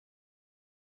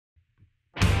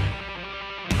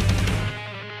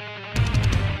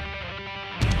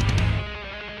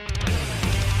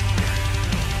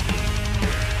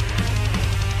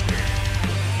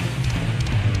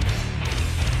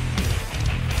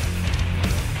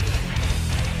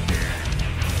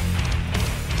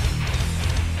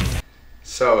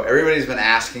So everybody's been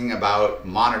asking about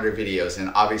monitor videos, and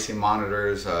obviously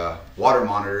monitors, water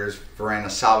monitors,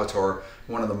 Varana Salvatore,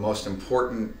 one of the most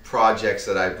important projects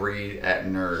that I breed at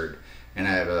Nerd, and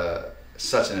I have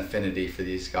such an affinity for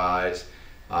these guys.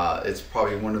 It's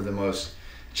probably one of the most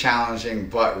challenging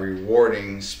but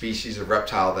rewarding species of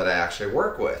reptile that I actually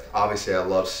work with. Obviously I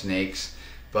love snakes,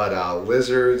 but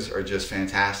lizards are just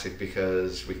fantastic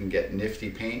because we can get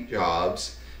nifty paint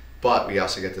jobs, but we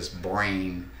also get this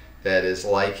brain that is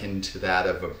likened to that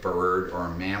of a bird or a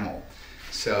mammal.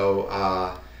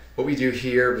 So what we do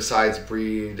here, besides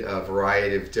breed a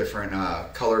variety of different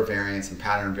color variants and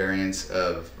pattern variants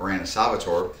of Varana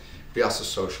Salvatore, we also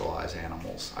socialize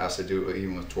animals. I also do it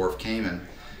even with dwarf caiman.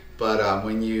 But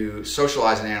when you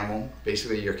socialize an animal,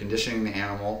 basically you're conditioning the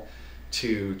animal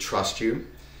to trust you,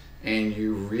 and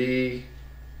you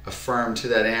reaffirm to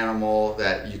that animal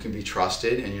that you can be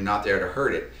trusted and you're not there to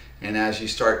hurt it. And as you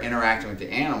start interacting with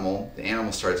the animal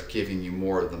starts giving you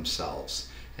more of themselves.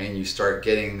 And you start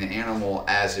getting the animal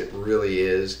as it really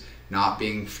is, not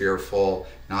being fearful,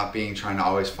 not being trying to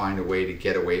always find a way to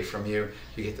get away from you.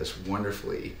 You get this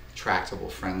wonderfully tractable,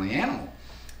 friendly animal.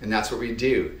 And that's what we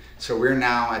do. So we're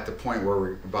now at the point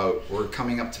where we're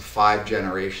coming up to 5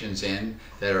 generations in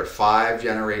that are 5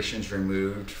 generations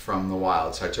removed from the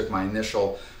wild. So I took my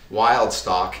initial wild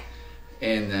stock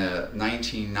in the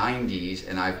 1990s,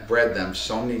 and I've bred them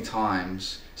so many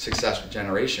times, successive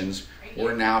generations.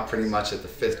 We're now pretty much at the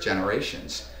 5th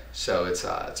generations. So it's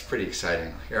pretty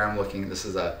exciting. Here I'm looking, this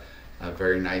is a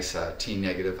very nice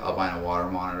T-negative albino water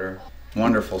monitor.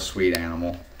 Wonderful, sweet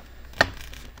animal.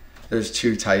 There's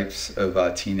 2 types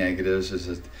of T-negatives.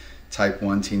 There's a type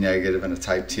 1 T-negative and a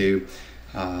type 2.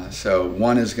 So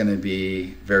one is going to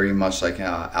be very much like an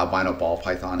albino ball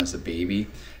python as a baby.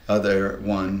 Other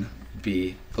one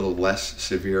be a little less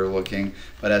severe looking,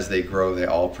 but as they grow they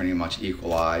all pretty much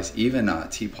equalize. Even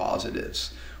T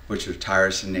positives, which are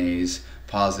tyrosine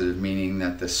positive, meaning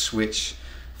that the switch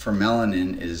for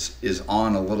melanin is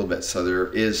on a little bit, so there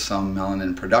is some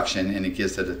melanin production and it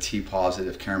gives it a T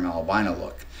positive caramel albino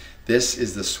look. This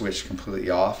is the switch completely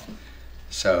off,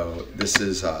 so this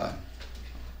is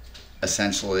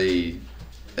essentially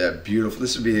a beautiful,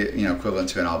 this would be equivalent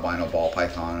to an albino ball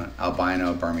python,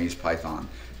 albino Burmese python,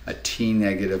 a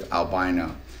T-negative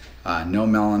albino. No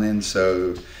melanin,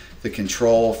 so the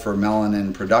control for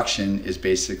melanin production is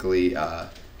basically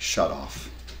shut off.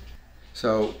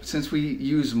 So since we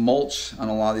use mulch on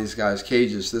a lot of these guys'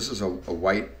 cages, this is a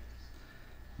white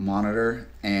monitor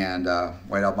and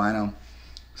white albino.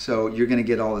 So you're going to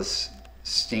get all this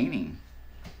staining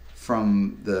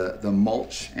from the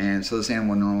mulch, and so this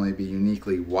animal would normally be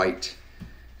uniquely white,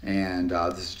 and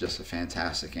this is just a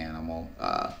fantastic animal.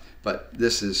 But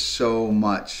this is so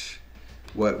much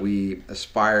what we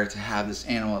aspire to have, this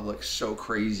animal that looks so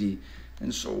crazy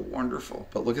and so wonderful.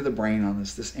 But look at the brain on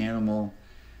this. This animal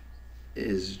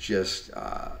is just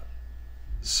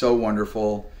so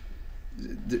wonderful.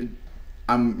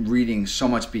 I'm reading so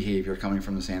much behavior coming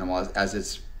from this animal as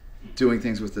it's doing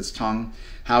things with its tongue,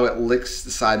 how it licks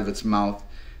the side of its mouth.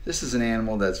 This is an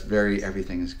animal that's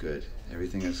everything is good.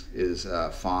 Everything is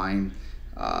fine.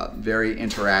 Very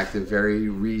interactive, very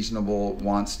reasonable,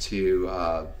 wants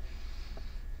to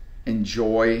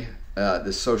enjoy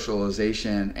the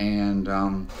socialization. And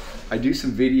I do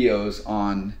some videos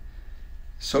on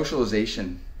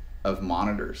socialization of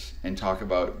monitors and talk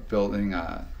about building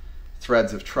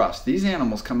threads of trust. These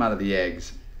animals come out of the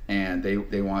eggs and they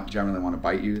generally want to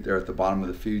bite you. They're at the bottom of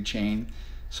the food chain,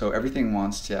 so everything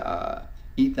wants to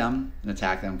eat them and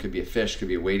attack them. Could be a fish, could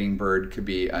be a wading bird, could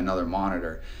be another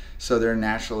monitor. So they're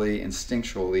naturally,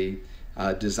 instinctually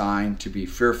designed to be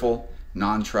fearful,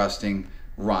 non-trusting,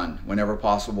 run. Whenever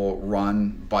possible,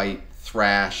 run, bite,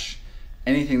 thrash,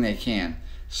 anything they can.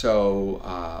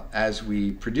 So as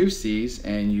we produce these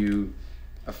and you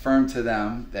affirm to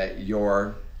them that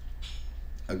you're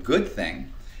a good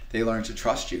thing, they learn to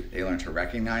trust you. They learn to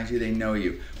recognize you. They know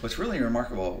you. What's really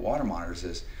remarkable about water monitors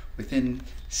is within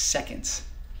seconds,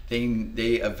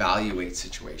 they evaluate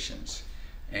situations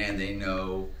and they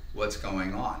know what's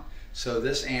going on. So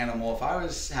this animal, if I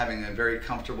was having a very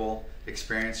comfortable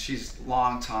experience, she's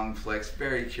long tongue flicks,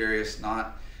 very curious,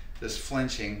 not this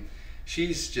flinching.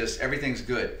 She's just, everything's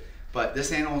good. But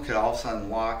this animal could all of a sudden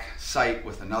lock sight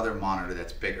with another monitor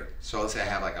that's bigger. So let's say I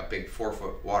have like a big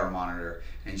 4-foot water monitor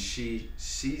and she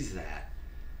sees that.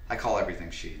 I call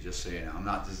everything she, just so you know. I'm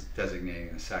not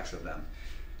designating the sex of them.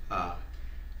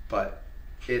 But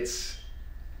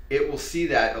it will see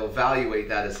that, it'll evaluate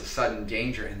that as a sudden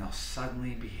danger, and they'll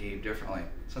suddenly behave differently.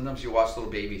 Sometimes you watch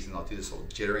little babies and they'll do this little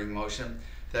jittering motion.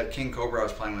 That king cobra I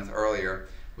was playing with earlier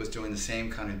was doing the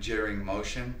same kind of jittering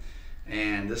motion.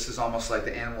 And this is almost like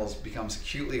the animal becomes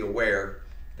acutely aware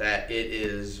that it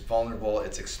is vulnerable,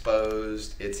 it's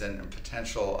exposed, it's in a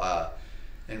potential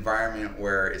environment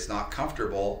where it's not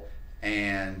comfortable,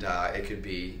 and it could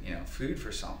be, you know, food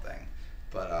for something.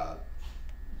 But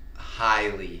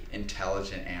highly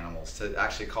intelligent animals. To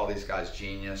actually call these guys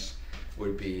genius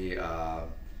would be a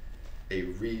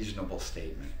reasonable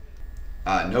statement.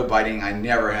 No biting. I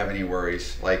never have any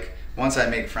worries. Like, once I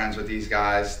make friends with these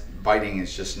guys, biting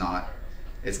is just not,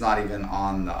 it's not even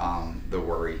on the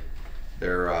worry.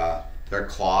 Their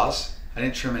claws. I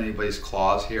didn't trim anybody's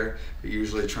claws here, but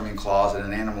usually trimming claws in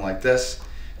an animal like this,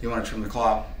 you want to trim the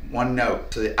claw one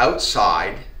note. So the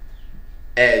outside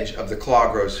edge of the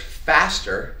claw grows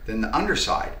faster than the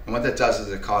underside, and what that does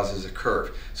is it causes a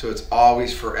curve, so it's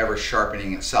always forever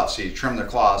sharpening itself. So you trim their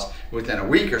claws, within a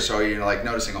week or so you're like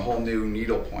noticing a whole new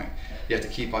needle point. You have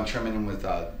to keep on trimming them with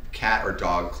cat or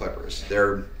dog clippers.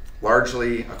 They're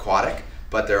largely aquatic,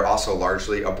 but they're also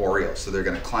largely arboreal, so they're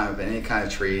going to climb up in any kind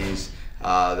of trees.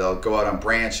 They'll go out on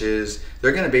branches.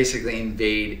 They're going to basically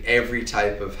invade every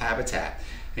type of habitat.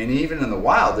 And even in the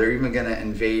wild, they're even going to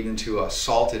invade into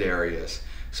salted areas.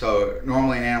 So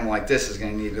normally an animal like this is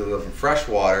going to need to live in fresh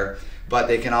water, but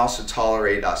they can also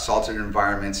tolerate salted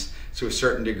environments to a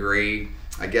certain degree.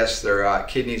 I guess their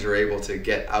kidneys are able to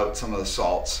get out some of the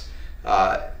salts.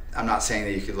 I'm not saying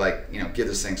that you could, like, you know, give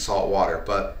this thing salt water,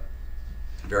 but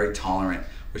very tolerant,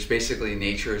 which basically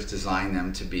nature has designed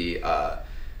them to be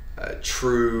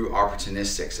true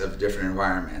opportunistics of different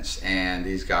environments. And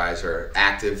these guys are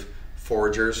active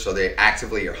foragers, so they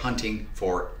actively are hunting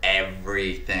for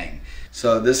everything.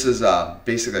 So this is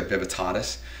basically a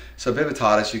Vivittatus. So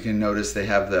Vivittatus, you can notice they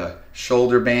have the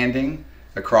shoulder banding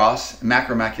across.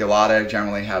 Macromaculata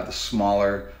generally have the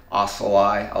smaller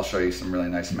ocelli. I'll show you some really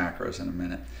nice macros in a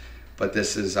minute. But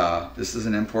this is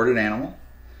an imported animal,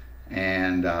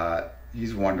 and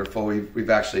he's wonderful. We've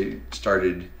actually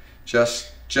started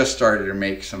just started to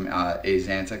make some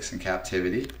Axanthics in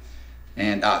captivity.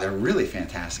 And they're really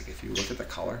fantastic if you look at the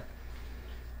color.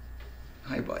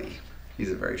 Hi, buddy.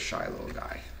 He's a very shy little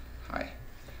guy. Hi.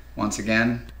 Once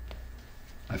again,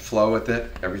 I flow with it.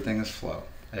 Everything is flow.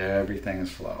 Everything is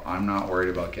flow. I'm not worried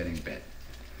about getting bit.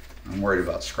 I'm worried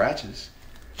about scratches.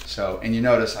 So, and you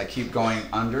notice I keep going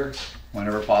under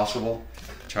whenever possible.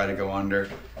 Try to go under,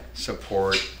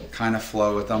 support, kind of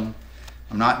flow with them.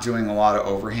 I'm not doing a lot of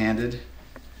overhanded.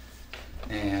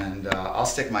 And I'll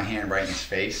stick my hand right in his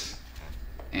face,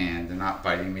 and they're not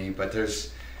biting me. But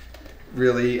there's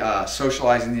really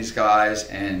socializing these guys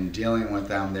and dealing with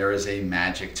them, there is a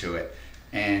magic to it.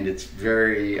 And it's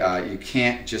very, you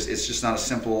can't just, it's just not as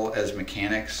simple as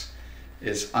mechanics.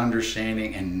 It's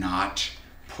understanding and not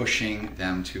pushing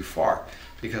them too far.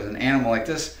 Because an animal like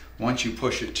this, once you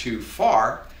push it too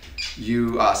far,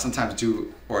 you sometimes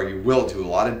do, or you will do a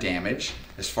lot of damage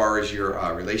as far as your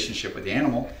relationship with the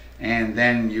animal. And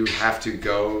then you have to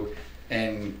go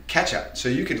and catch up. So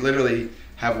you could literally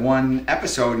have one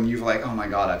episode and you're like, oh my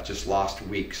God, I've just lost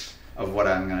weeks of what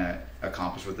I'm gonna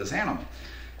accomplish with this animal.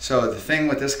 So the thing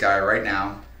with this guy right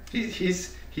now,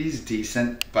 he's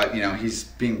decent, but you know, he's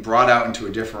being brought out into a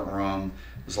different room.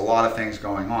 There's a lot of things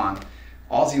going on.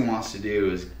 All he wants to do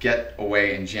is get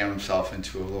away and jam himself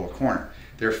into a little corner.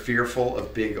 They're fearful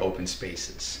of big open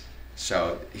spaces.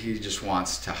 So he just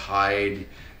wants to hide,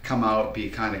 come out, be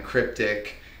kind of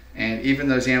cryptic. And even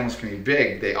those animals can be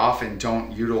big, they often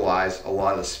don't utilize a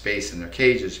lot of the space in their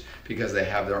cages because they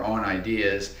have their own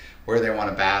ideas where they want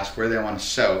to bask, where they want to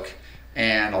soak.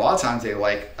 And a lot of times they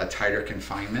like a tighter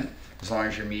confinement. As long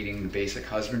as you're meeting the basic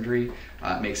husbandry,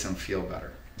 it makes them feel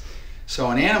better. So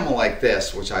an animal like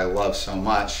this, which I love so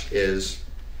much, is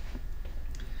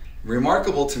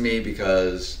remarkable to me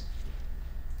because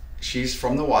she's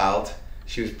from the wild.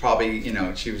 She was probably, you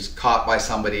know, she was caught by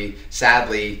somebody.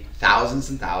 Sadly, thousands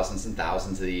and thousands and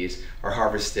thousands of these are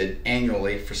harvested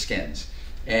annually for skins.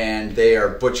 And they are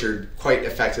butchered quite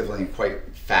effectively and quite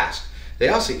fast. They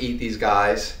also eat these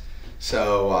guys.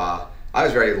 So I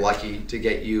was very lucky to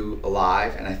get you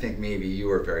alive, and I think maybe you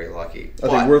were very lucky. Are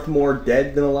they worth more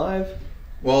dead than alive?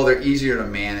 Well, they're easier to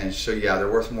manage, so yeah, they're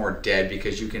worth more dead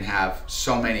because you can have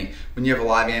so many. When you have a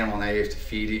live animal, now you have to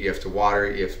feed it, you have to water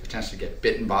it, you have to potentially get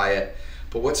bitten by it.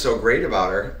 But what's so great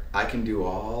about her, I can do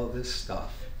all this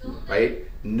stuff, right?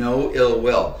 No ill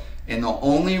will. And the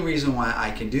only reason why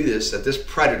I can do this, that this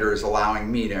predator is allowing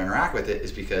me to interact with it,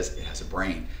 is because it has a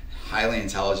brain, highly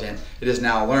intelligent. It has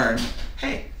now learned,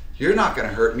 hey, you're not gonna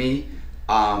hurt me.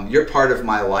 You're part of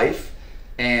my life.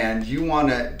 And you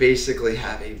wanna basically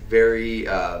have a very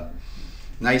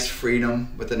nice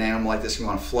freedom with an animal like this. You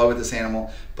wanna flow with this animal,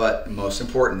 but most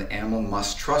important, the animal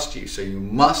must trust you. So you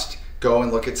must go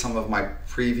and look at some of my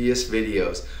previous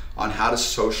videos on how to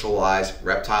socialize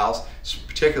reptiles,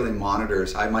 particularly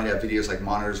monitors. I might have videos like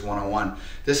Monitors 101.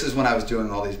 This is when I was doing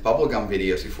all these bubblegum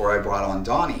videos before I brought on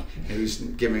Donny, who's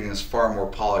giving us far more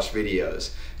polished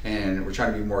videos, and we're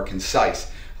trying to be more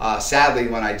concise. Sadly,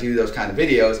 when I do those kind of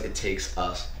videos, it takes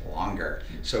us longer.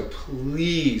 So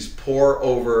please pour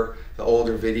over the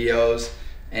older videos,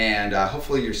 and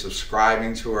hopefully you're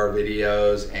subscribing to our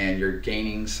videos and you're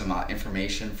gaining some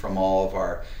information from all of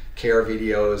our care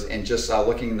videos, and just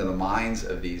looking into the minds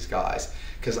of these guys,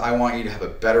 because I want you to have a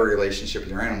better relationship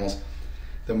with your animals.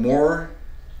 The more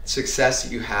success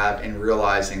that you have in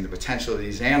realizing the potential of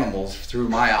these animals through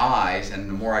my eyes, and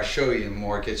the more I show you, the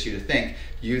more it gets you to think,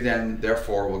 you then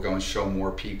therefore will go and show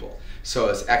more people. So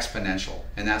it's exponential,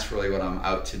 and that's really what I'm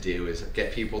out to do, is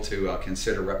get people to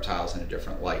consider reptiles in a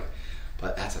different light.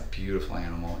 But that's a beautiful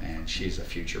animal, and she's a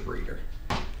future breeder.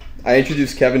 I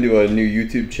introduced Kevin to a new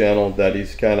YouTube channel that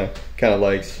he's kind of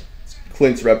likes.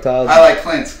 Clint's Reptiles. I like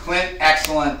Clint's. Clint,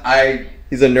 excellent.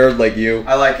 He's a nerd like you.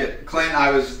 I like it. Clint,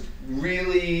 I was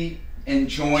really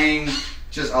enjoying,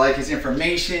 I like his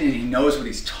information, and he knows what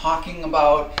he's talking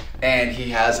about, and he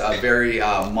has a very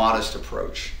modest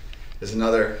approach. There's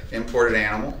another imported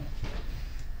animal.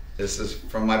 This is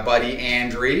from my buddy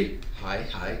Andre.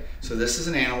 Hi. So this is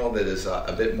an animal that is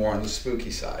a bit more on the spooky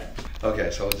side.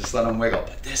 Okay, so we'll just let him wiggle.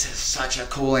 But this is such a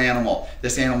cool animal.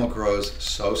 This animal grows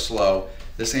so slow.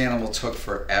 This animal took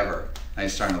forever. Now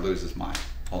he's starting to lose his mind.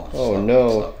 Hold on. Oh, slow,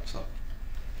 no. Slow.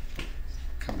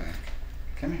 Come back.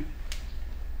 Come here.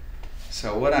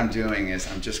 So what I'm doing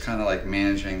is I'm just kind of like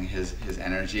managing his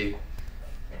energy.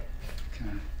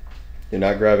 You're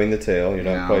not grabbing the tail. You're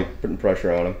not quite putting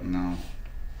pressure on him. No.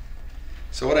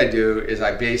 So what I do is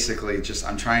I basically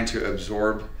I'm trying to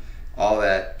absorb all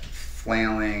that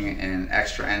flailing and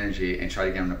extra energy and try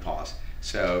to get him to pause.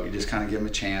 So you just kind of give him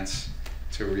a chance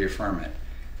to reaffirm it,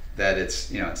 that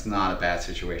it's, it's not a bad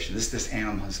situation. This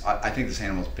animal I think this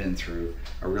animal's been through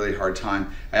a really hard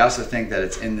time. I also think that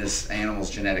it's in this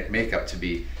animal's genetic makeup to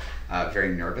be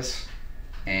very nervous,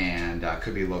 and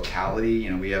could be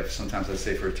locality. We have sometimes, let's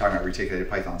say if we're talking about reticulated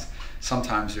pythons,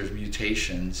 sometimes there's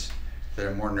mutations that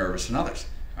are more nervous than others.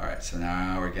 All right, so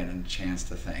now we're getting a chance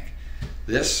to think.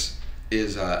 This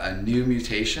is a new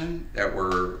mutation that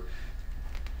we're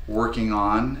working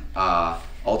on.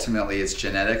 Ultimately, it's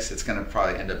genetics. It's going to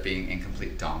probably end up being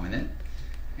incomplete dominant,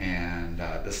 and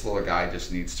this little guy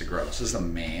just needs to grow. This is a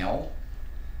male.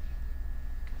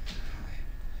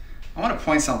 I want to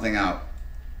point something out.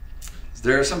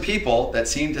 There are some people that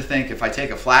seem to think if I take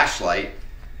a flashlight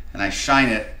and I shine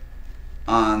it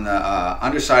on the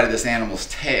underside of this animal's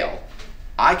tail,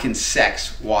 I can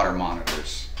sex water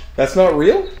monitors. That's not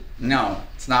real? No,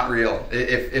 it's not real.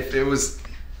 If it was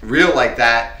real like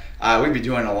that, we'd be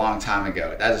doing it a long time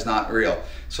ago. That is not real.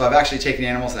 So I've actually taken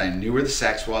animals that I knew where the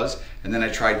sex was, and then I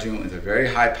tried doing it with a very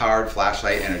high-powered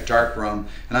flashlight in a dark room,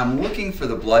 and I'm looking for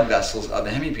the blood vessels of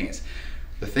the hemipenes.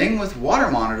 The thing with water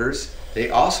monitors,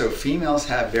 females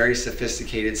have very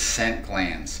sophisticated scent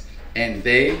glands, and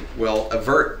they will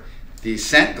avert these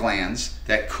scent glands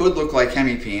that could look like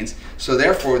hemipenes, so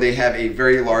therefore they have a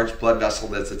very large blood vessel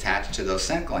that's attached to those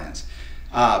scent glands.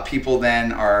 People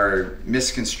then are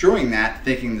misconstruing that,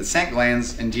 thinking the scent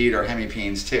glands indeed are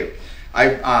hemipenes too.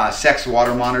 I sex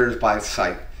water monitors by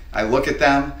sight. I look at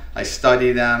them, I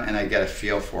study them, and I get a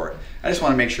feel for it. I just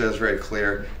want to make sure that's very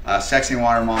clear. Sexing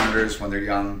water monitors when they're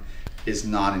young is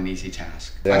not an easy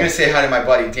task. Yeah. I'm going to say hi to my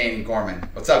buddy Danny Gorman.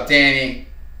 What's up, Danny?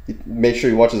 Make sure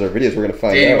he watches our videos. We're going to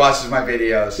find out. Danny watches my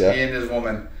videos. Yeah. He and his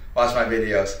woman watch my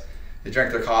videos. They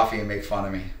drink their coffee and make fun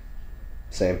of me.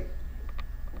 Same.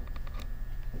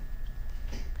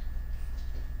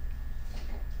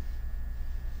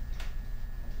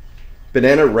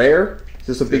 Banana rare? Is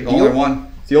this a big deal? Only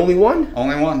one. It's the only one?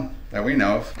 Only one that we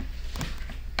know of.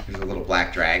 Here's a little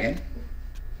black dragon.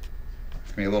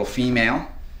 It's going to be a little female.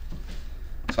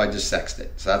 So I just sexed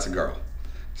it. So that's a girl.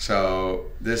 So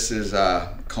this is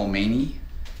Colmani.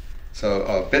 So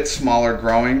a bit smaller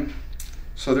growing.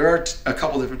 So there are a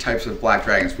couple different types of black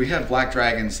dragons. We have black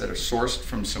dragons that are sourced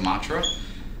from Sumatra.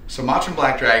 Sumatran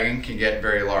black dragon can get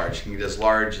very large. It can get as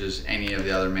large as any of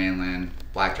the other mainland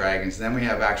black dragons. Then we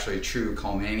have actually true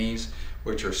Colmanis,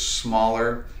 which are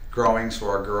smaller growing, so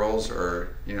our girls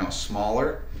are,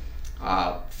 smaller.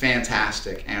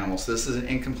 Fantastic animals. This is an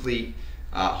incomplete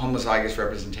homozygous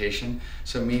representation,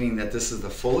 so meaning that this is the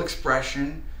full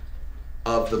expression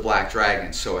of the black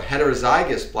dragon. So a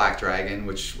heterozygous black dragon,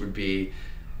 which would be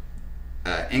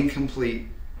incomplete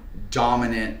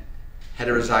dominant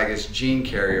heterozygous gene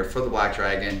carrier for the black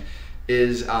dragon,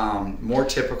 is more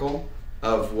typical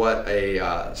of what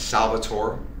a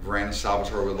Salvatore, Varana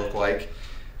Salvatore would look like.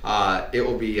 It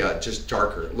will be just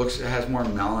darker. It has more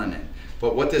melanin.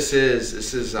 But what this is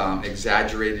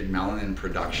exaggerated melanin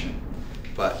production.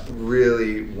 But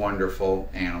really wonderful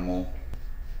animal.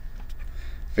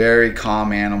 Very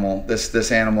calm animal.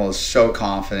 This animal is so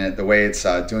confident. The way it's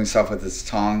doing stuff with its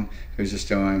tongue, it was just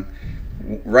doing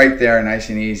right there, nice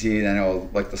and easy. Then it will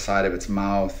lick the side of its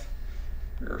mouth.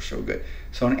 They're so good.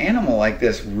 So an animal like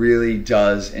this really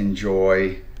does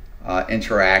enjoy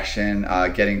interaction,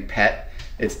 getting pet.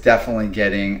 It's definitely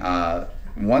getting,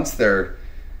 once they're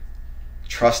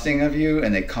trusting of you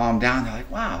and they calm down, they're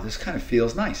like, wow, this kind of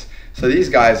feels nice. So these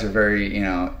guys are very,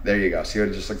 there you go. See how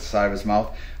it just licked the side of his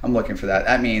mouth? I'm looking for that.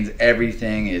 That means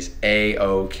everything is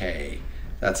A-OK.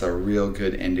 That's a real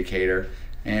good indicator.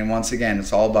 And once again,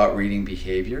 it's all about reading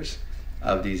behaviors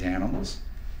of these animals.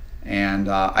 And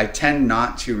I tend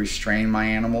not to restrain my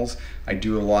animals. I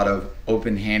do a lot of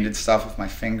open-handed stuff with my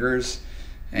fingers.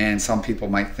 And some people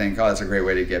might think, oh, that's a great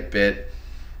way to get bit.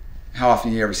 How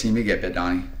often do you ever see me get bit,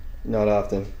 Donnie? Not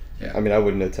often. Yeah. I mean, I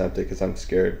wouldn't attempt it because I'm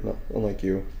scared, unlike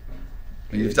you.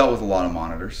 You've dealt with a lot of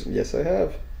monitors. Yes, I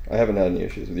have. I haven't had any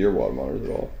issues with your water monitors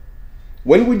at all.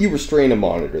 When would you restrain a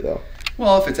monitor, though?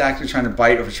 Well, if it's actually trying to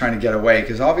bite or if it's trying to get away,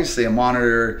 because obviously a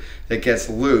monitor that gets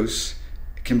loose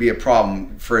can be a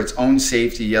problem for its own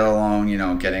safety, yet alone,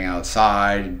 getting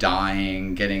outside,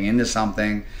 dying, getting into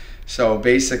something. So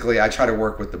basically, I try to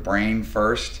work with the brain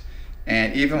first.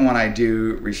 And even when I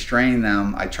do restrain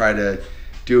them, I try to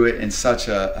do it in such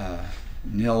a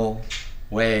nil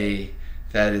way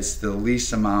that it's the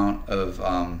least amount of,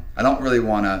 I don't really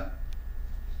want to,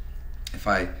 if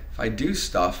I do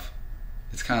stuff,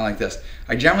 it's kind of like this.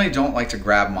 I generally don't like to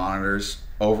grab monitors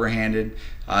overhanded.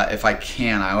 If I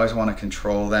can, I always want to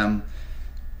control them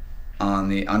on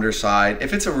the underside.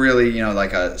 If it's a really,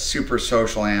 like a super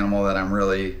social animal that I'm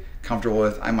really comfortable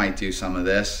with, I might do some of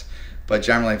this. But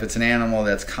generally, if it's an animal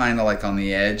that's kind of like on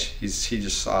the edge, she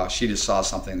just saw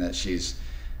something that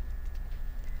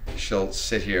she'll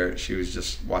sit here. She was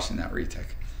just watching that retic,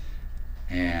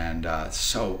 and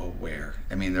so aware.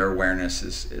 I mean, their awareness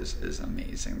is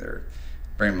amazing. They're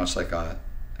very much like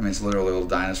it's literally a little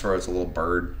dinosaur. It's a little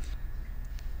bird,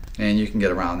 and you can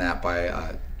get around that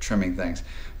by trimming things.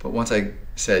 But once I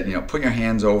said, put your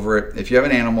hands over it. If you have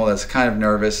an animal that's kind of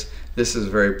nervous, this is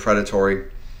very predatory.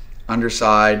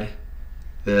 Underside.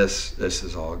 This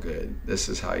is all good. This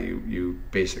is how you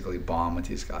basically bond with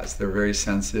these guys. They're very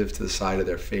sensitive to the side of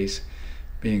their face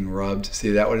being rubbed.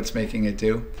 See that what it's making it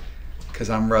do?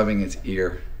 Because I'm rubbing its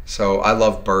ear. So I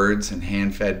love birds and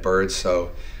hand-fed birds,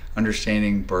 so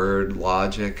understanding bird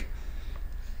logic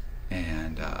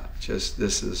and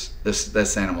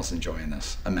this animal's enjoying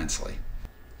this immensely.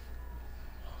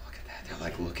 Oh, look at that. They're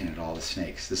like looking at all the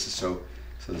snakes. So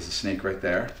there's a snake right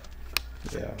there.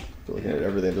 Yeah, they're looking at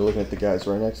everything. They're looking at the guys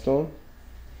right next to them.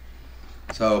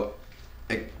 So,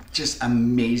 just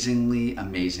amazingly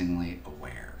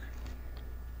aware.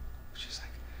 She's like,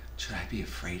 should I be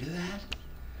afraid of that?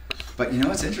 But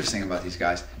what's interesting about these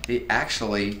guys? They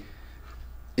actually,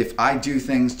 if I do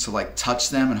things to like touch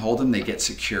them and hold them, they get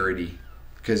security.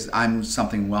 Because I'm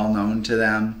something well known to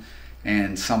them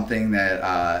and something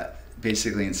that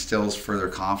basically instills further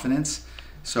confidence.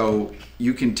 So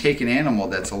you can take an animal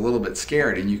that's a little bit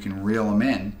scared and you can reel them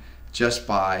in just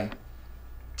by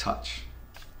touch.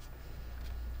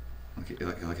 Look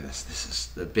at this. This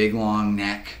is the big long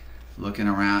neck looking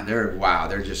around.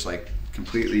 They're just like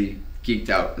completely geeked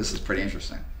out. This is pretty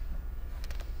interesting.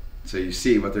 So you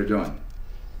see what they're doing.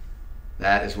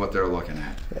 That is what they're looking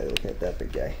at. Yeah, they're looking at that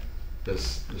big guy.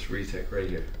 This retic right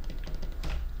here.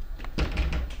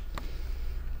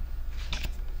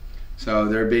 So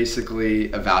they're basically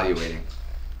evaluating.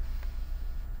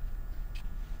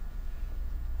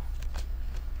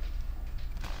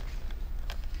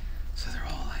 So they're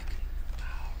all like,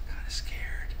 wow, we're kind of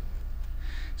scared.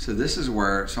 So this is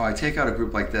where, so I take out a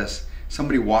group like this,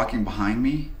 somebody walking behind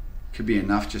me could be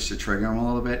enough just to trigger them a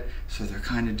little bit. So they're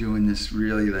kind of doing this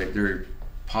really, like they're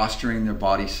posturing their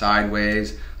body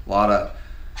sideways, a lot of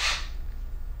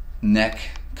neck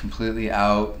completely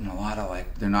out, and a lot of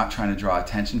like, they're not trying to draw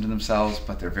attention to themselves,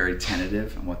 but they're very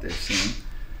tentative in what they're seeing.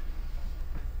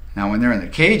 Now when they're in the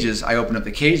cages, I open up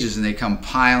the cages and they come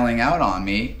piling out on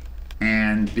me,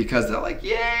 and because they're like,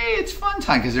 yay, it's fun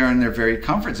time, because they're in their very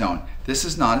comfort zone. This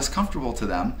is not as comfortable to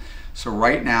them. So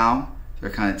right now,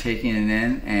 they're kind of taking it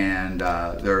in, and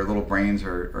their little brains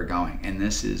are going. And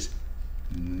this is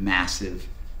massive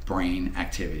brain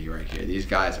activity right here. These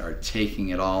guys are taking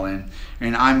it all in,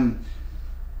 and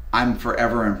I'm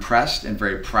forever impressed and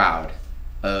very proud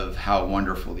of how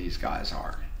wonderful these guys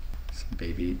are. Some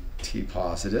baby T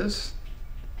positives.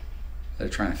 They're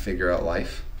trying to figure out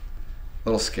life. A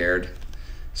little scared.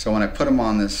 So when I put them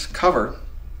on this cover,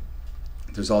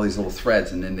 there's all these little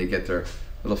threads, and then they get their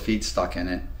little feet stuck in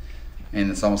it,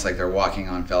 and it's almost like they're walking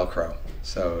on Velcro.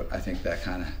 So I think that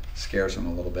kind of scares them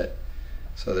a little bit.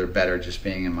 So they're better just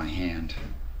being in my hand.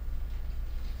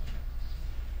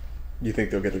 You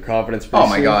think they'll get their confidence pretty Oh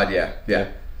my soon? God, yeah.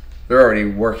 They're already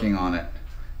working on it.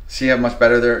 See how much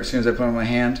better they're as soon as I put them in my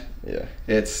hand? Yeah.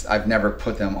 I've never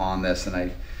put them on this, and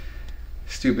I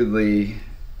stupidly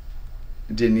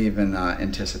didn't even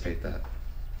anticipate that.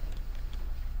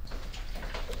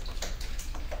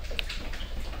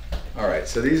 All right,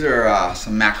 so these are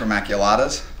some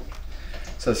macromaculatas.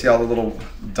 So see all the little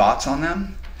dots on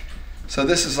them? So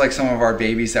this is like some of our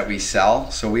babies that we sell.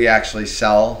 So we actually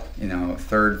sell, you know,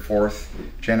 3rd, 4th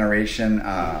generation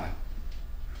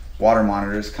water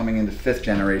monitors, coming into 5th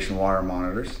generation water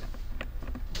monitors.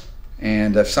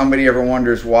 And if somebody ever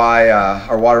wonders why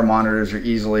our water monitors are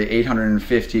easily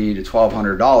 $850 to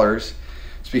 $1,200,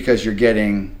 it's because you're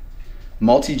getting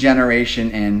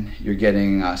multi-generation in, you're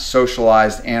getting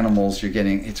socialized animals,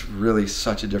 it's really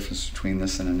such a difference between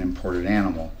this and an imported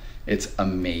animal. It's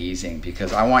amazing,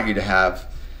 because I want you to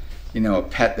have, you know, a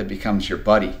pet that becomes your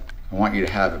buddy. I want you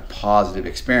to have a positive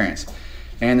experience.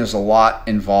 And there's a lot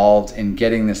involved in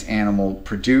getting this animal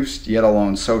produced, yet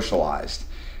alone socialized.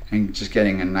 And just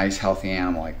getting a nice, healthy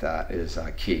animal like that is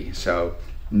key. So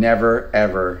never,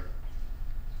 ever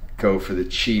go for the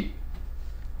cheap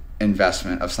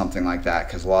investment of something like that,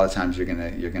 because a lot of times you're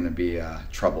gonna be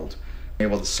troubled.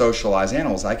 Able to socialize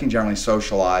animals. I can generally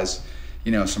socialize,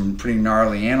 you know, some pretty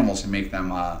gnarly animals and make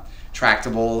them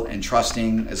tractable and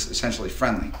trusting, essentially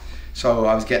friendly. So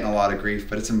I was getting a lot of grief,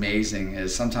 but it's amazing.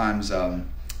 Is sometimes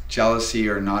jealousy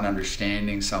or not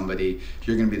understanding somebody,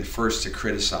 you're going to be the first to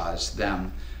criticize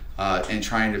them and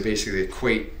trying to basically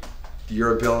equate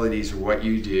your abilities or what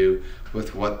you do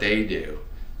with what they do.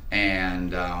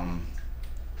 And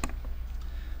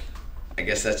I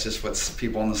guess that's just what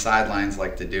people on the sidelines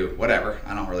like to do. Whatever,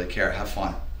 I don't really care. Have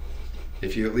fun.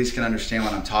 If you at least can understand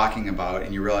what I'm talking about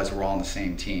and you realize we're all on the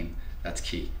same team, that's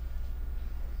key.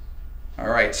 All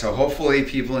right, so hopefully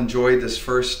people enjoyed this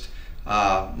first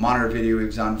monitor video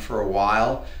we've done for a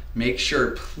while. Make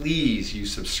sure, please, you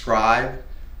subscribe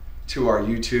to our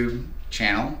YouTube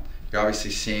channel. You're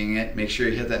obviously seeing it. Make sure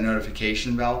you hit that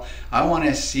notification bell. I want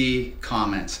to see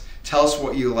comments. Tell us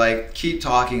what you like. Keep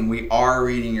talking. We are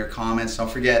reading your comments.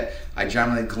 Don't forget, I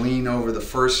generally glean over the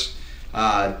first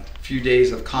few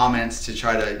days of comments to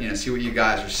try to, you know, see what you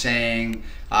guys are saying.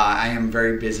 I am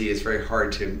very busy. It's very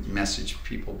hard to message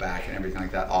people back and everything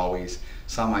like that always.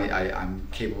 Some I'm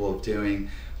capable of doing.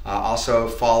 Also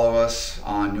follow us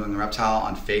on New England Reptile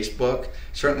on Facebook,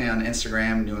 certainly on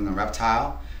Instagram, New England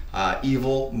Reptile.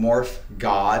 Evil Morph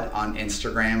God on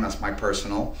Instagram, that's my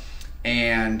personal.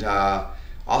 And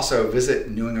also visit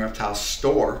New England Reptile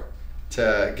store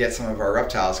to get some of our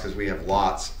reptiles, because we have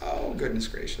lots. Oh, goodness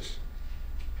gracious.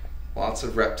 Lots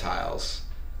of reptiles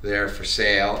there for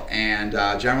sale. And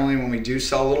generally when we do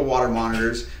sell little water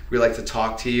monitors, we like to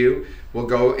talk to you. We'll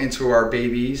go into our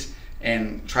babies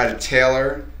and try to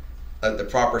tailor the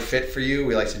proper fit for you.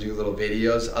 We like to do little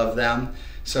videos of them.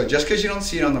 So just because you don't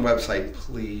see it on the website,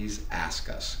 please ask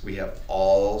us. We have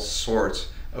all sorts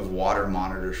of water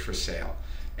monitors for sale.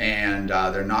 And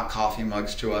they're not coffee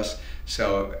mugs to us.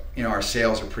 So, you know, our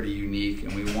sales are pretty unique,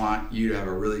 and we want you to have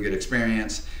a really good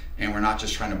experience. And we're not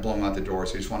just trying to blow them out the door.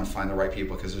 So we just want to find the right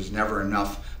people, because there's never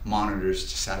enough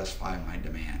monitors to satisfy my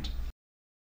demand.